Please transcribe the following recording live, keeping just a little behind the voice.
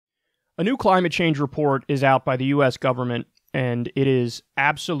A new climate change report is out by the U.S. government, and it is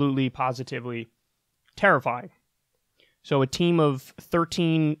absolutely, positively terrifying. So a team of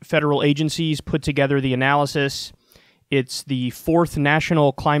 13 federal agencies put together the analysis. It's the fourth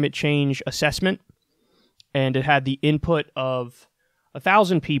National Climate Change Assessment, and it had the input of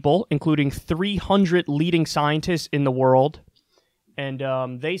 1,000 people, including 300 leading scientists in the world.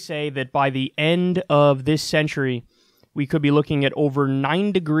 And they say that by the end of this century, we could be looking at over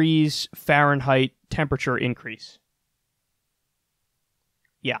 9 degrees Fahrenheit temperature increase.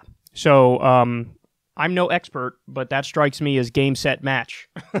 Yeah. So I'm no expert, but that strikes me as game, set, match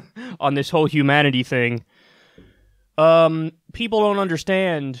on this whole humanity thing. People don't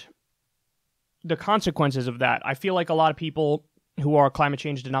understand the consequences of that. I feel like a lot of people who are climate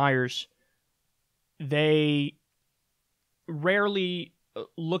change deniers, they rarely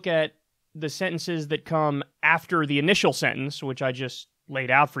look at the sentences that come after the initial sentence, which I just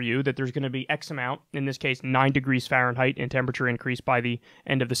laid out for you, that there's going to be X amount, in this case 9 degrees Fahrenheit in temperature increase by the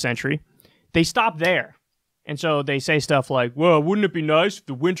end of the century. They stop there. And so they say stuff like, well, wouldn't it be nice if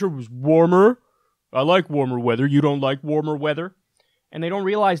the winter was warmer? I like warmer weather. You don't like warmer weather? And they don't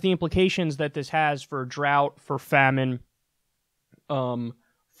realize the implications that this has for drought, for famine,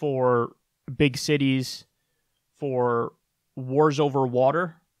 for big cities, for wars over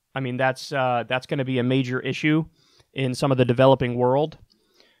water. I mean, that's going to be a major issue in some of the developing world.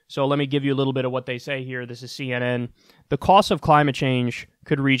 So let me give you a little bit of what they say here. This is CNN. The cost of climate change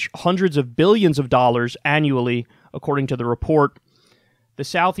could reach hundreds of billions of dollars annually, according to the report. The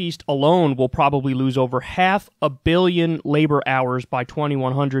Southeast alone will probably lose over 500 million labor hours by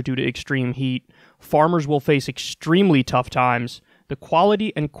 2100 due to extreme heat. Farmers will face extremely tough times. The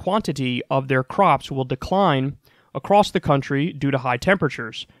quality and quantity of their crops will decline across the country due to high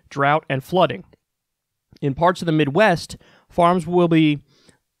temperatures, drought, and flooding. In parts of the Midwest, farms will be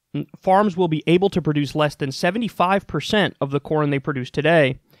able to produce less than 75% of the corn they produce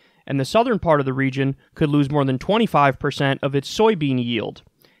today, and the southern part of the region could lose more than 25% of its soybean yield.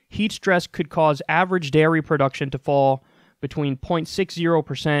 Heat stress could cause average dairy production to fall between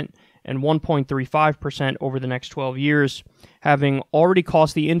 0.60% and 1.35% over the next 12 years, having already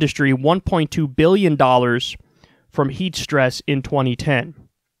cost the industry $1.2 billion from heat stress in 2010.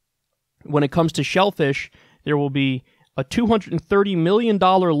 When it comes to shellfish, there will be a $230 million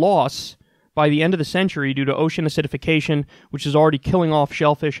loss by the end of the century due to ocean acidification, which is already killing off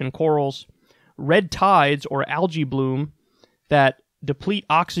shellfish and corals. Red tides, or algae bloom, that deplete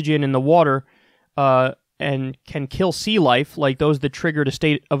oxygen in the water and can kill sea life, like those that triggered a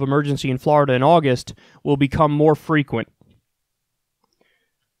state of emergency in Florida in August, will become more frequent.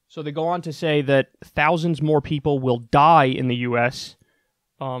 So they go on to say that thousands more people will die in the U.S.,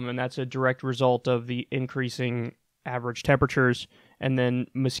 and that's a direct result of the increasing average temperatures. And then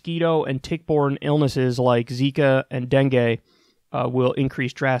mosquito and tick-borne illnesses like Zika and dengue will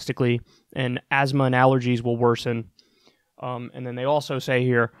increase drastically, and asthma and allergies will worsen. And then they also say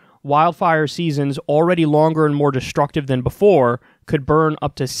here, wildfire seasons, already longer and more destructive than before, could burn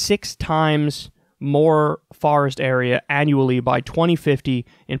up to 6 times more forest area annually by 2050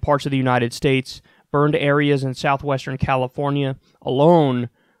 in parts of the United States. Burned areas in southwestern California alone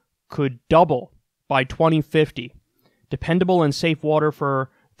could double by 2050. Dependable and safe water for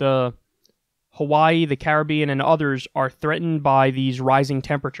the Hawaii, the Caribbean, and others are threatened by these rising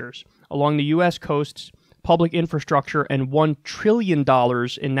temperatures. Along the U.S. coasts, public infrastructure and $1 trillion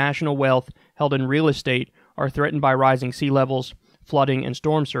in national wealth held in real estate are threatened by rising sea levels, flooding, and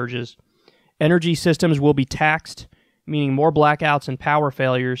storm surges. Energy systems will be taxed, meaning more blackouts and power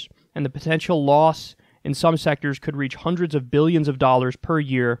failures, and the potential loss in some sectors could reach hundreds of billions of dollars per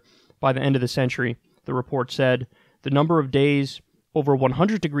year by the end of the century, the report said. The number of days over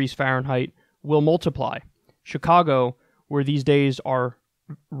 100 degrees Fahrenheit will multiply. Chicago, where these days are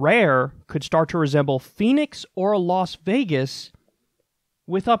rare, could start to resemble Phoenix or Las Vegas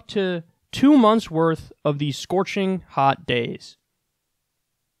with up to 2 months' worth of these scorching hot days.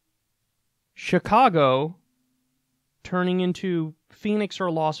 Chicago turning into Phoenix or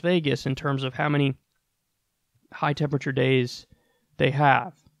Las Vegas in terms of how many high-temperature days they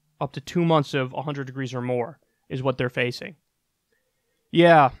have. Up to 2 months of 100 degrees or more is what they're facing.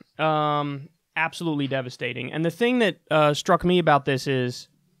 Yeah, absolutely devastating. And the thing that struck me about this is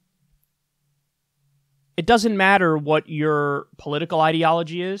it doesn't matter what your political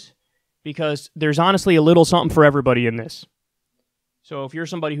ideology is, because there's honestly a little something for everybody in this. So if you're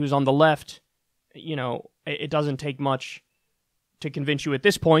somebody who's on the left, you know, it doesn't take much to convince you at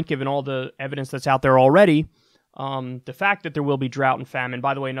this point, given all the evidence that's out there already. The fact that there will be drought and famine.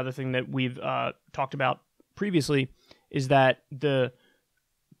 By the way, another thing that we've talked about previously is that the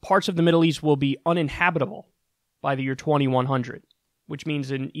parts of the Middle East will be uninhabitable by the year 2100, which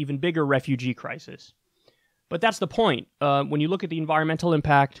means an even bigger refugee crisis. But that's the point. When you look at the environmental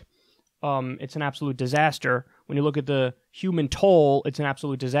impact, it's an absolute disaster. When you look at the human toll, it's an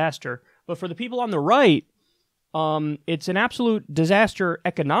absolute disaster. But for the people on the right, it's an absolute disaster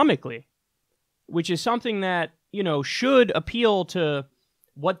economically, which is something that, should appeal to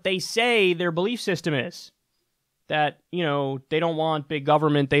what they say their belief system is. That, they don't want big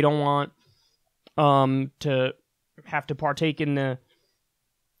government. They don't want to have to partake in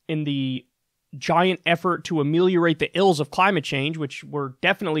the giant effort to ameliorate the ills of climate change, which we're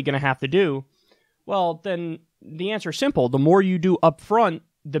definitely going to have to do. Well, then the answer is simple. The more you do up front,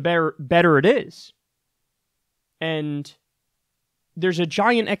 the better it is. And there's a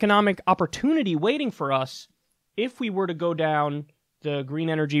giant economic opportunity waiting for us if we were to go down the green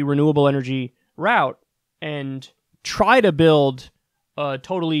energy, renewable energy route and try to build a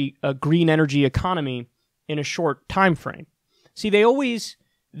totally green energy economy in a short time frame. See,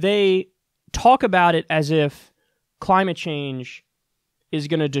 they talk about it as if climate change is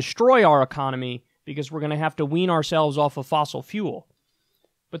going to destroy our economy because we're going to have to wean ourselves off of fossil fuel.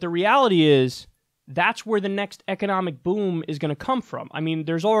 But the reality is that's where the next economic boom is going to come from. I mean,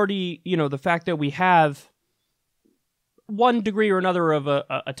 there's already, the fact that we have one degree or another of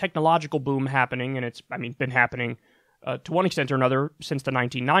a technological boom happening, and it's, been happening to one extent or another since the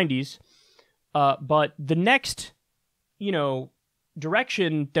 1990s. But the next,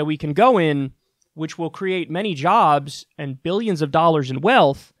 direction that we can go in, which will create many jobs and billions of dollars in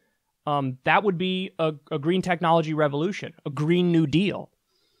wealth, that would be a green technology revolution, a Green New Deal,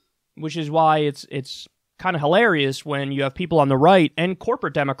 which is why it's kind of hilarious when you have people on the right and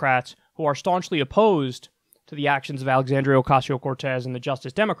corporate Democrats who are staunchly opposed to the actions of Alexandria Ocasio-Cortez and the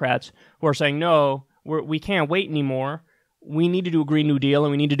Justice Democrats who are saying, no, we can't wait anymore. We need to do a Green New Deal,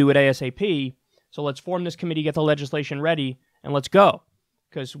 and we need to do it ASAP. So let's form this committee, get the legislation ready, and let's go,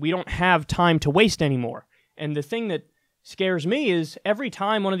 because we don't have time to waste anymore. And the thing that scares me is every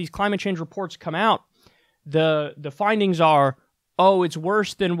time one of these climate change reports come out, the findings are, oh, it's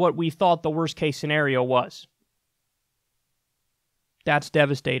worse than what we thought the worst-case scenario was. That's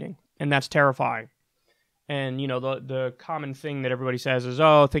devastating, and that's terrifying. And, the common thing that everybody says is,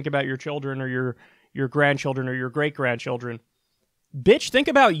 oh, think about your children or your grandchildren or your great-grandchildren. Bitch, think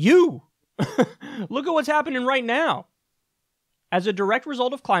about you. Look at what's happening right now. As a direct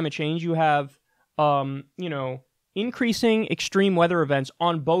result of climate change, you have, increasing extreme weather events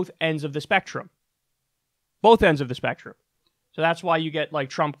on both ends of the spectrum. Both ends of the spectrum. So that's why you get, like,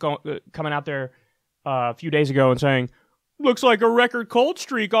 Trump coming out there a few days ago and saying, looks like a record cold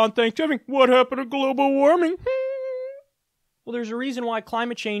streak on Thanksgiving. What happened to global warming? Well, there's a reason why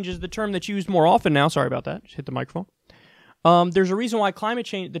climate change is the term that's used more often now. Sorry about that. Just hit the microphone. There's a reason why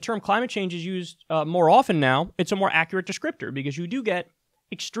the term climate change is used more often now. It's a more accurate descriptor because you do get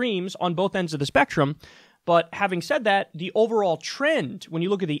extremes on both ends of the spectrum. But having said that, the overall trend, when you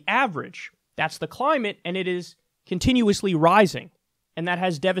look at the average, that's the climate, and it is continuously rising. And that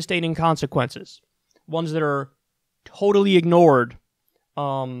has devastating consequences. Ones that are totally ignored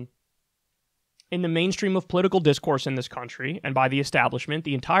in the mainstream of political discourse in this country and by the establishment,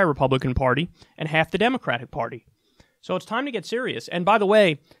 the entire Republican Party, and half the Democratic Party. So it's time to get serious. And by the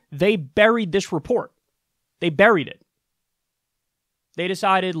way, they buried this report. They buried it. They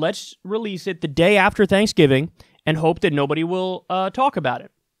decided, let's release it the day after Thanksgiving and hope that nobody will talk about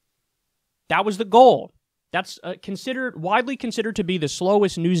it. That was the goal. That's widely considered to be the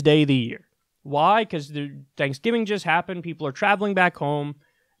slowest news day of the year. Why? Because Thanksgiving just happened. People are traveling back home.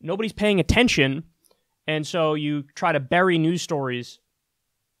 Nobody's paying attention. And so you try to bury news stories,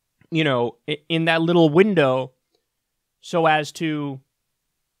 in that little window so as to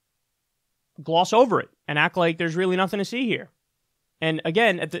gloss over it and act like there's really nothing to see here. And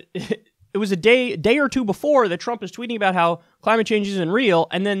again, it was a day or two before that Trump is tweeting about how climate change isn't real,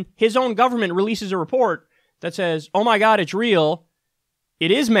 and then his own government releases a report that says, oh my God, it's real. It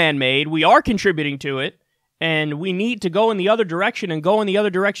is man-made. We are contributing to it, and we need to go in the other direction and go in the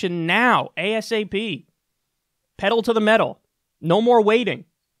other direction now, ASAP. Pedal to the metal. No more waiting.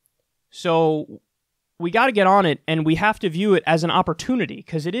 So we got to get on it, and we have to view it as an opportunity,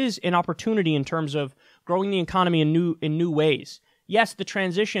 because it is an opportunity in terms of growing the economy in new ways. Yes, the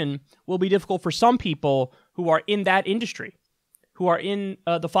transition will be difficult for some people who are in that industry, who are in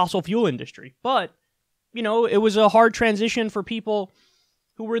the fossil fuel industry. But, it was a hard transition for people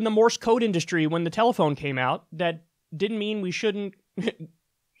who were in the Morse code industry when the telephone came out. That didn't mean we shouldn't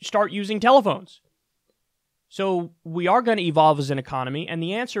start using telephones. So we are going to evolve as an economy, and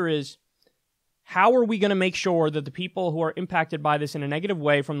the answer is, How are we going to make sure that the people who are impacted by this in a negative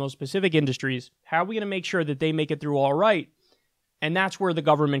way from those specific industries, how are we going to make sure that they make it through all right? And that's where the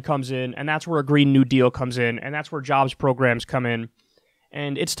government comes in, and that's where a Green New Deal comes in, and that's where jobs programs come in.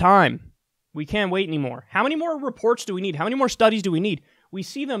 And it's time. We can't wait anymore. How many more reports do we need? How many more studies do we need? We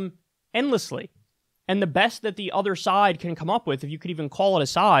see them endlessly. And the best that the other side can come up with, if you could even call it a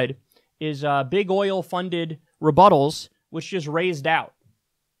side, is big oil-funded rebuttals, which just raised out.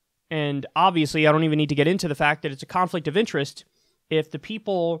 And obviously, I don't even need to get into the fact that it's a conflict of interest if the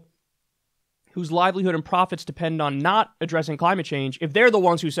people whose livelihood and profits depend on not addressing climate change, if they're the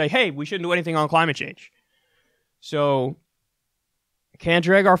ones who say, hey, we shouldn't do anything on climate change. So, can't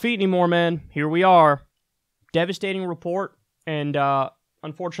drag our feet anymore, man. Here we are. Devastating report, and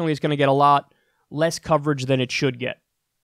unfortunately, it's going to get a lot less coverage than it should get.